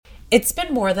It's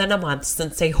been more than a month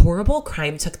since a horrible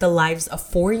crime took the lives of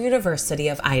 4 University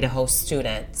of Idaho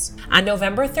students. On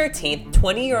November 13th,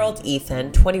 20-year-old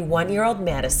Ethan, 21-year-old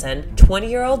Madison,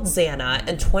 20-year-old Xana,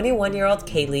 and 21-year-old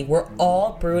Kaylee were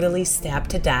all brutally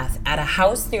stabbed to death at a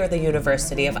house near the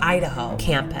University of Idaho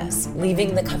campus,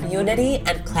 leaving the community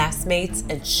and classmates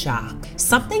in shock.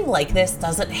 Something like this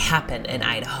doesn't happen in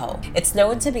Idaho. It's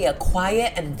known to be a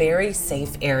quiet and very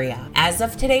safe area. As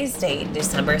of today's date,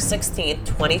 December 16th,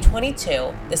 2022,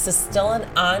 this is still an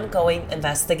ongoing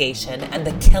investigation and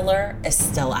the killer is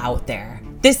still out there.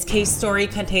 This case story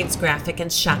contains graphic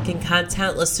and shocking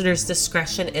content. Listeners'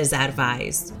 discretion is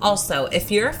advised. Also,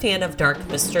 if you're a fan of dark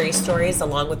mystery stories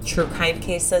along with true crime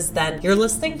cases, then you're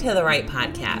listening to the right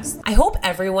podcast. I hope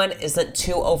everyone isn't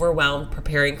too overwhelmed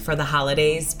preparing for the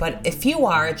holidays, but if you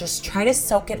are, just try to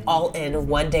soak it all in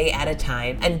one day at a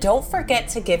time, and don't forget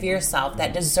to give yourself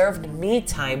that deserved me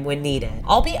time when needed.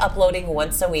 I'll be uploading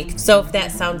once a week, so if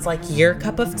that sounds like your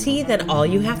cup of tea, then all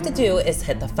you have to do is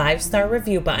hit the 5-star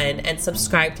review button and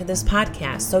subscribe to this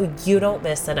podcast so you don't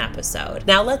miss an episode.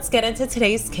 Now let's get into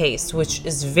today's case, which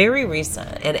is very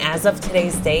recent, and as of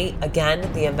today's date, again,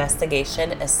 the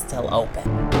investigation is still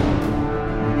open.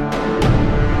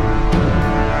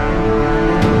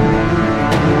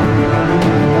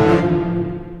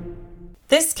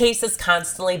 This case is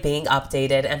constantly being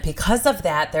updated, and because of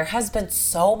that, there has been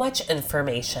so much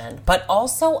information, but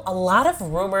also a lot of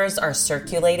rumors are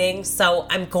circulating, so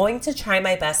I'm going to try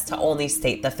my best to only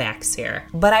state the facts here.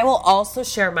 But I will also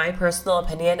share my personal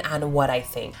opinion on what I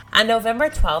think. On November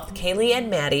 12th, Kaylee and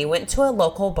Maddie went to a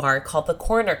local bar called the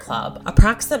Corner Club,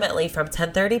 approximately from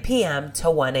 10:30 p.m.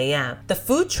 to 1 a.m. The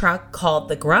food truck called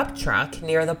the Grub Truck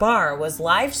near the bar was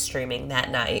live streaming that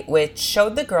night, which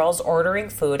showed the girls ordering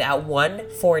food at 1:40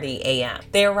 a.m.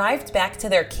 They arrived back to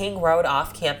their King Road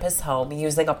off-campus home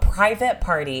using a private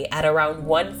party at around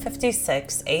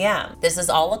 1:56 a.m. This is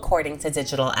all according to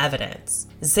digital evidence.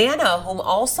 Xana, whom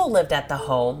also lived at the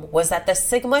home, was at the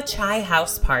Sigma Chi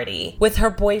house party with her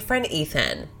boyfriend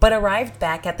Ethan, but arrived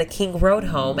back at the King Road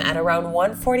home at around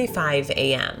 1:45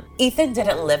 a.m. Ethan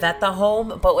didn't live at the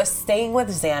home, but was staying with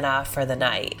Xana for the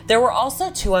night. There were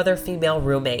also 2 other female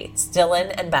roommates,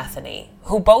 Dylan and Bethany,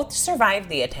 who both survived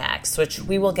the attacks, which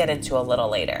we will get into a little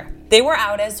later. They were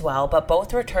out as well, but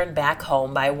both returned back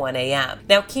home by 1 a.m.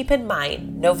 Now keep in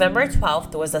mind, November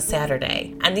 12th was a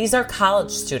Saturday, and these are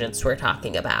college students we're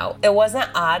talking about. It wasn't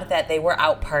odd that they were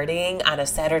out partying on a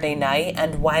Saturday night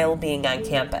and while being on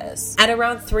campus. At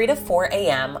around 3 to 4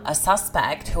 a.m., a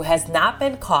suspect who has not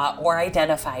been caught or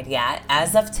identified yet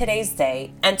as of today's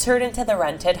date entered into the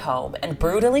rented home and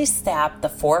brutally stabbed the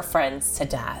 4 friends to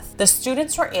death. The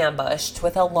students were ambushed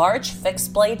with a large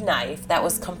fixed blade knife that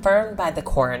was confirmed by the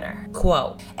coroner.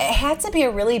 Quote, "It had to be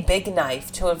a really big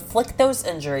knife to inflict those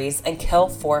injuries and kill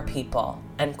 4 people,"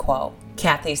 end quote.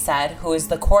 Kathy said, who is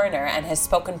the coroner and has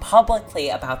spoken publicly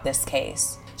about this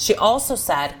case. She also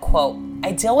said, quote,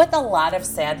 "I deal with a lot of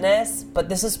sadness, but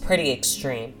this is pretty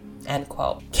extreme," end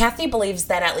quote. Kathy believes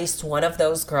that at least one of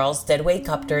those girls did wake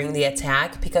up during the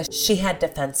attack because she had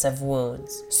defensive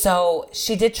wounds. So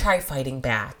she did try fighting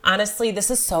back. Honestly,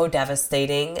 this is so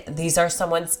devastating. These are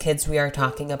someone's kids we are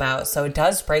talking about, so it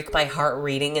does break my heart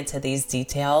reading into these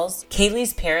details.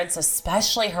 Kaylee's parents,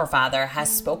 especially her father, has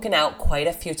spoken out quite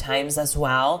a few times as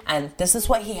well, and this is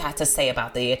what he had to say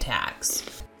about the attacks.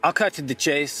 I'll cut to the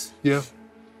chase. Yeah.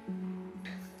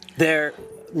 Their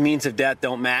means of death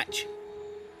don't match.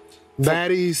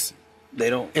 Maddie's They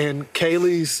don't. and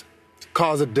Kaylee's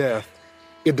cause of death,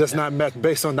 it does not match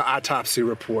based on the autopsy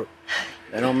report.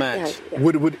 They don't match.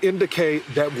 Would indicate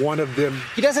that one of them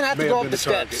He doesn't have to may go have up been the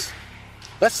target. steps.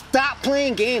 Let's stop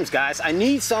playing games, guys. I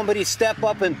need somebody to step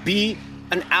up and be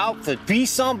an alpha. Be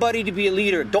somebody to be a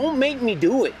leader. Don't make me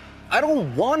do it. I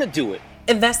don't want to do it.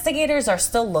 Investigators are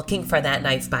still looking for that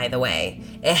knife, by the way.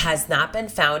 It has not been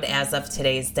found as of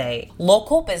today's date.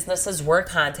 Local businesses were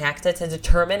contacted to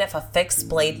determine if a fixed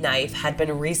blade knife had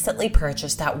been recently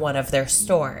purchased at one of their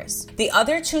stores. The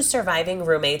other 2 surviving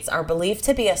roommates are believed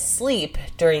to be asleep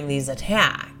during these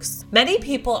attacks. Many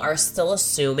people are still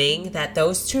assuming that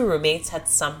those 2 roommates had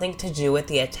something to do with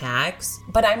the attacks,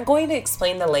 but I'm going to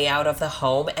explain the layout of the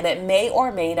home, and it may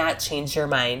or may not change your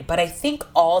mind, but I think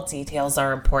all details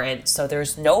are important, so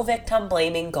there's no victim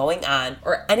blaming going on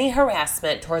or any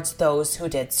harassment towards those who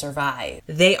did survive.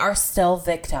 They are still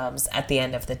victims at the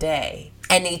end of the day.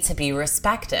 and need to be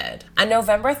respected. On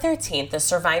November 13th, the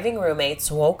surviving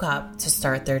roommates woke up to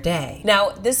start their day. Now,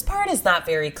 this part is not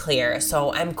very clear,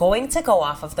 so I'm going to go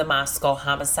off of the Moscow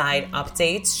homicide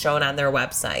updates shown on their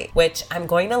website, which I'm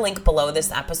going to link below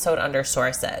this episode under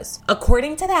sources.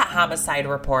 According to that homicide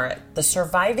report, the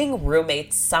surviving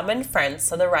roommates summoned friends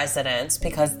to the residence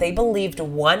because they believed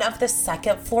one of the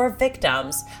second floor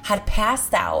victims had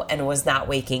passed out and was not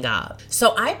waking up.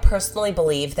 So I personally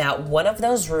believe that one of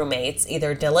those roommates,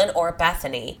 either Dylan or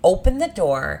Bethany, opened the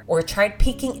door or tried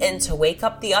peeking in to wake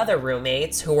up the other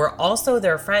roommates, who were also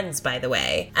their friends, by the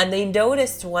way, and they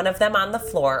noticed one of them on the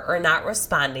floor or not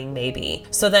responding maybe,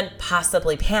 so then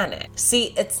possibly panicked.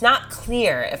 See, it's not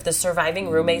clear if the surviving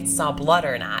roommates saw blood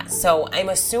or not, so I'm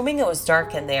assuming it was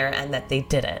dark in there and that they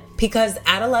didn't. Because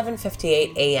at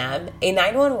 11:58 a.m., a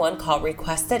 911 call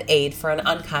requested aid for an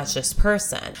unconscious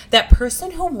person. That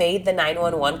person who made the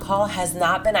 911 call has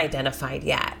not been identified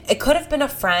yet. It could have been a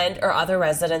friend or other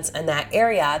residents in that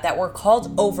area that were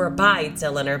called over by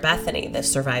Dylan or Bethany, the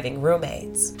surviving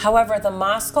roommates. However, the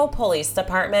Moscow Police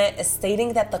Department is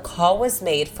stating that the call was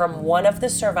made from one of the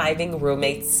surviving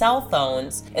roommates' cell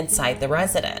phones inside the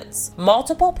residence.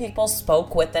 Multiple people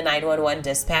spoke with the 911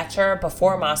 dispatcher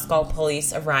before Moscow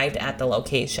police arrived at the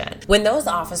location. When those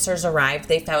officers arrived,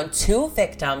 they found 2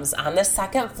 victims on the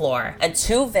second floor and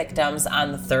 2 victims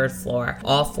on the third floor,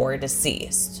 all 4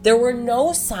 deceased. There were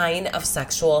no sign of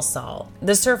sexual assault.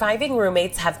 The surviving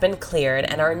roommates have been cleared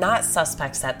and are not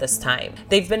suspects at this time.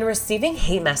 They've been receiving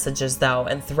hate messages though,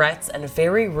 and threats and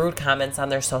very rude comments on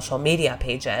their social media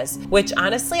pages, which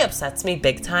honestly upsets me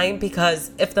big time,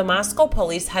 because if the Moscow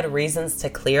police had reasons to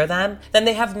clear them, then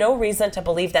they have no reason to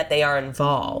believe that they are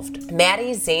involved.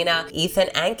 Maddie, Zaina, Ethan,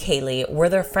 and Kaylee were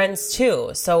their friends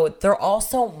too, so they're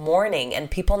also mourning,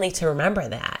 and people need to remember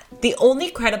that. The only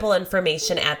credible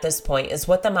information at this point is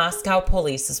what the Moscow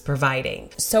police is providing.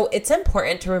 So it's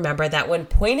important to remember that when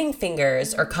pointing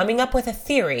fingers or coming up with a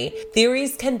theory,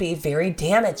 theories can be very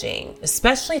damaging,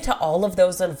 especially to all of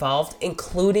those involved,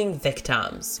 including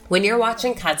victims. When you're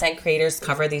watching content creators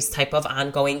cover these type of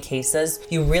ongoing cases,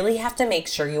 you really have to make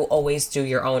sure you always do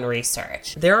your own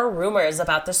research. There are rumors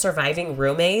about the surviving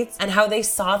roommates and how they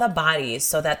saw the bodies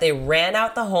so that they ran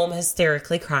out the home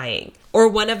hysterically crying. Or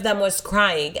one of them was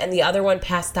crying and the other one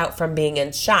passed out from being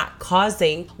in shock,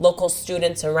 causing local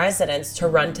students and residents to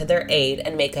run to their aid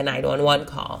and make a 911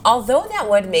 call. Although that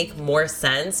would make more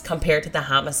sense compared to the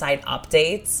homicide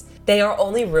updates, they are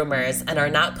only rumors and are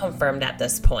not confirmed at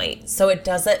this point, so it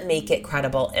doesn't make it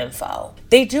credible info.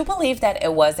 They do believe that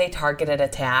it was a targeted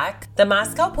attack. The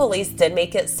Moscow police did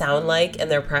make it sound like in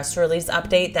their press release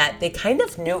update that they kind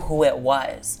of knew who it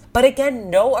was. But again,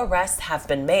 no arrests have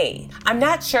been made. I'm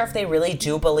not sure if they really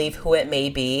do believe who it may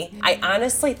be. I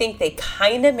honestly think they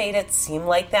kind of made it seem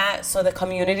like that so the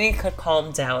community could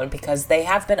calm down, because they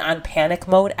have been on panic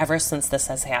mode ever since this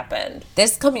has happened.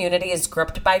 This community is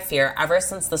gripped by fear ever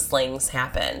since the slings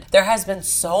happened. There has been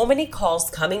so many calls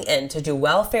coming in to do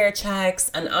welfare checks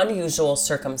and unusual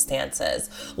circumstances,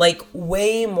 like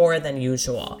way more than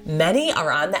usual. Many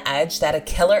are on the edge that a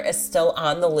killer is still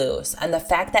on the loose, and the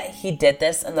fact that he did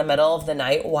this in the middle of the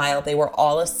night while they were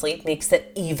all asleep makes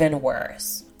it even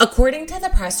worse. According to the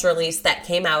press release that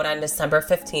came out on December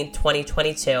 15,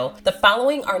 2022, the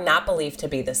following are not believed to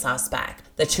be the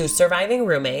suspect: the 2 surviving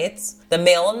roommates, the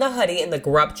male in the hoodie in the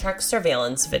grub truck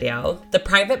surveillance video, the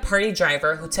private party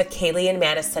driver who took Kaylee and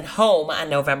Madison home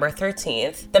on November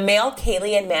 13th, the male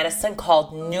Kaylee and Madison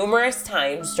called numerous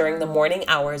times during the morning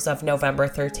hours of November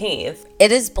 13th.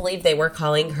 It is believed they were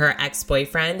calling her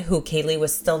ex-boyfriend, who Kaylee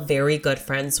was still very good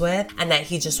friends with, and that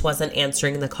he just wasn't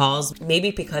answering the calls,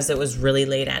 maybe because it was really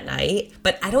late at night.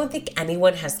 But I don't think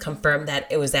anyone has confirmed that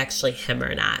it was actually him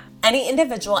or not. Any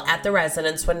individual at the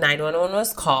residence when 911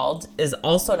 was called is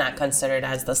also not considered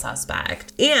as the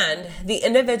suspect. And the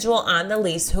individual on the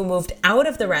lease who moved out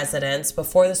of the residence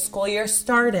before the school year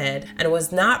started and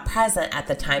was not present at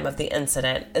the time of the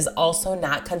incident is also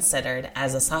not considered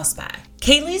as a suspect.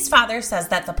 Kaylee's father says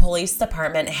that the police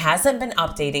department hasn't been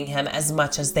updating him as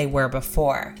much as they were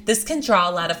before. This can draw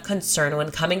a lot of concern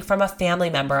when coming from a family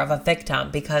member of a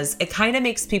victim, because it kind of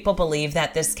makes people believe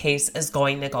that this case is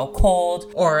going to go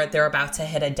cold or they're about to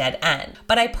hit a dead end.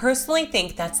 But I personally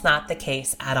think that's not the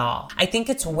case at all. I think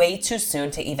it's way too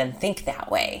soon to even think that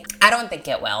way. I don't think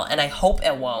it will, and I hope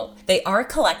it won't. They are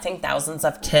collecting thousands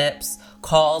of tips,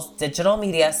 calls, digital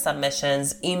media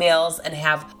submissions, emails, and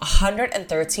have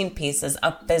 113 pieces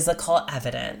of physical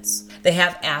evidence. They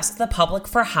have asked the public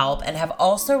for help and have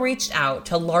also reached out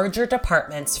to larger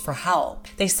departments for help.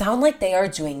 They sound like they are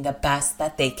doing the best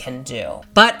that they can do.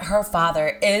 But her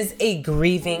father is a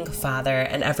grieving father,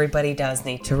 and everybody does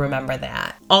need to remember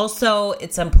that. Also,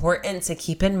 it's important to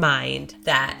keep in mind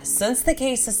that since the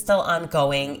case is still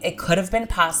ongoing, it could have been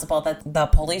possible that the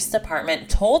police department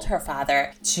told her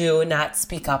father to not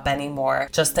speak up anymore,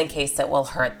 just in case it will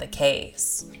hurt the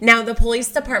case. Now, the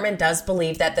police department does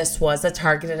believe that this was a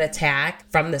targeted attack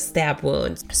from the stab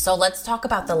wounds. So let's talk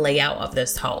about the layout of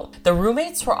this home. The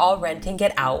roommates were all renting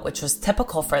it out, which was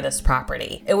typical for this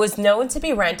property. It was known to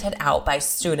be rented out by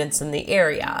students in the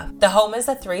area. The home is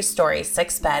a 3-story,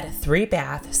 6-bed,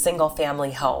 3-bath,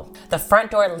 single-family home. The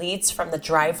front door leads from the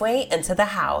driveway into the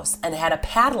house and had a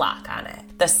padlock on it.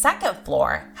 The second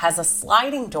floor has a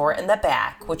sliding door in the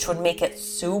back, which would make it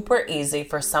super easy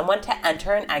for someone to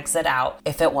enter and exit out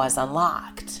if it was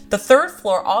unlocked. The third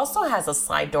floor also has a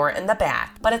slide door in the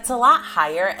back, but it's a lot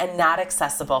higher and not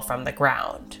accessible from the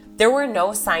ground. There were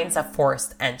no signs of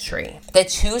forced entry. The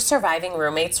 2 surviving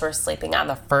roommates were sleeping on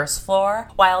the first floor,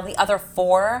 while the other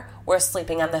 4 were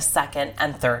sleeping on the second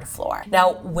and third floor.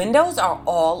 Now, windows are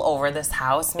all over this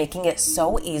house, making it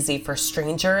so easy for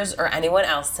strangers or anyone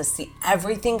else to see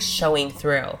everything showing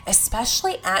through,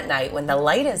 especially at night when the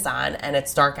light is on and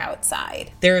it's dark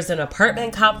outside. There is an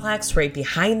apartment complex right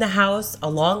behind the house,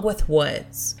 along with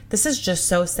woods. This is just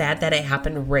so sad that it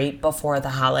happened right before the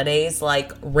holidays,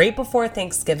 like right before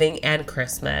Thanksgiving and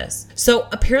Christmas. So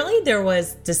apparently there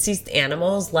was deceased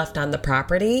animals left on the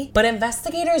property, but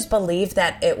investigators believe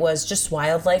that it was just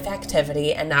wildlife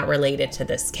activity and not related to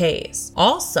this case.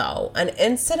 Also, an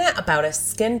incident about a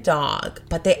skinned dog,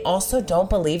 but they also don't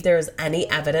believe there is any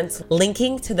evidence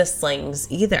linking to the slings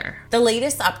either. The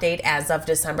latest update as of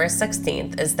December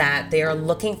 16th is that they are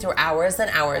looking through hours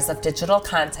and hours of digital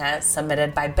content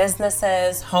submitted by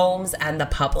businesses, homes, and the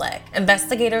public.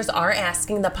 Investigators are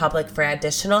asking the public for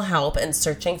additional help in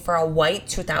searching for a white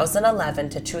 2011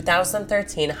 to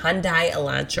 2013 Hyundai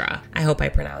Elantra. I hope I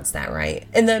pronounced that right.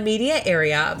 In the immediate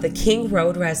area of the King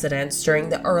Road residence during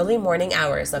the early morning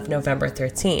hours of November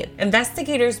 13th.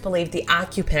 Investigators believe the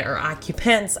occupant or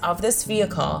occupants of this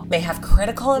vehicle may have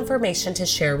critical information to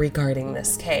share regarding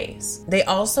this case. They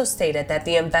also stated that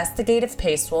the investigative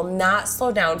pace will not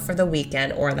slow down for the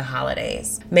weekend or the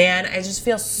holidays. Man, I just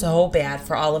feel so bad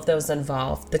for all of those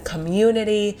involved. The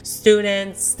community,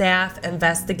 students, staff,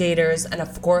 investigators, and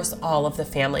of course, all of the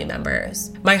family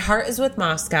members. My heart is with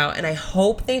Moscow, and I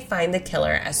hope they find the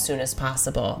killer as soon as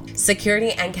possible.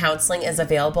 Security and counseling is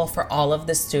available for all of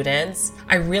the students.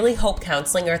 I really hope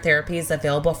counseling or therapy is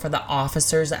available for the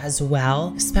officers as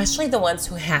well, especially the ones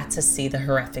who had to see the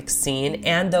horrific scene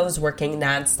and those working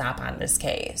nonstop on this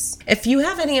case. If you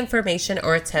have any information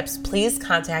or tips, please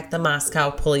contact the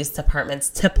Moscow Police Department's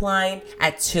tip line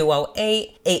at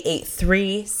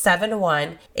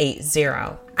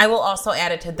 208-883-7180. I will also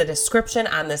add it to the description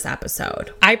on this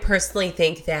episode. I personally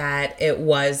think that it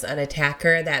was an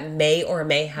attacker that may or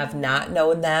may have not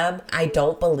known them. I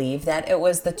don't believe that it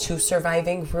was the 2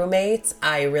 surviving roommates.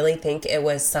 I really think it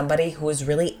was somebody who was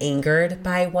really angered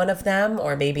by one of them,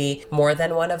 or maybe more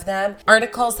than one of them.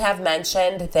 Articles have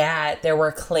mentioned that there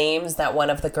were claims that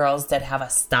one of the girls did have a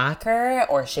stalker,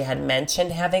 or she had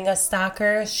mentioned having a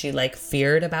stalker. She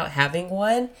feared about having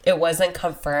one. It wasn't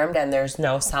confirmed, and there's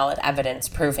no solid evidence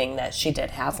proving that she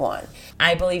did have one.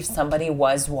 I believe somebody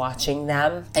was watching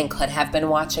them and could have been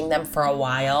watching them for a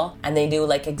while, and they knew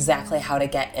exactly how to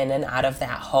get in and out of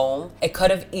that home. It could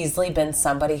have easily been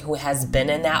somebody who has been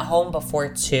in that home before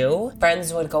too.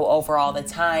 Friends would go over all the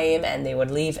time and they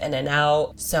would leave in and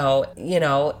out. So,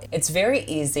 it's very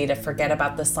easy to forget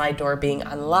about the slide door being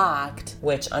unlocked,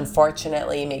 which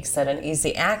unfortunately makes it an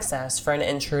easy access for an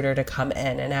intruder to come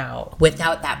in and out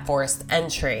without that forced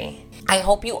entry. I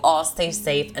hope you all stay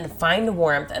safe and find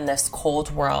warmth in this cold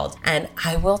world, and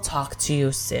I will talk to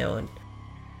you soon.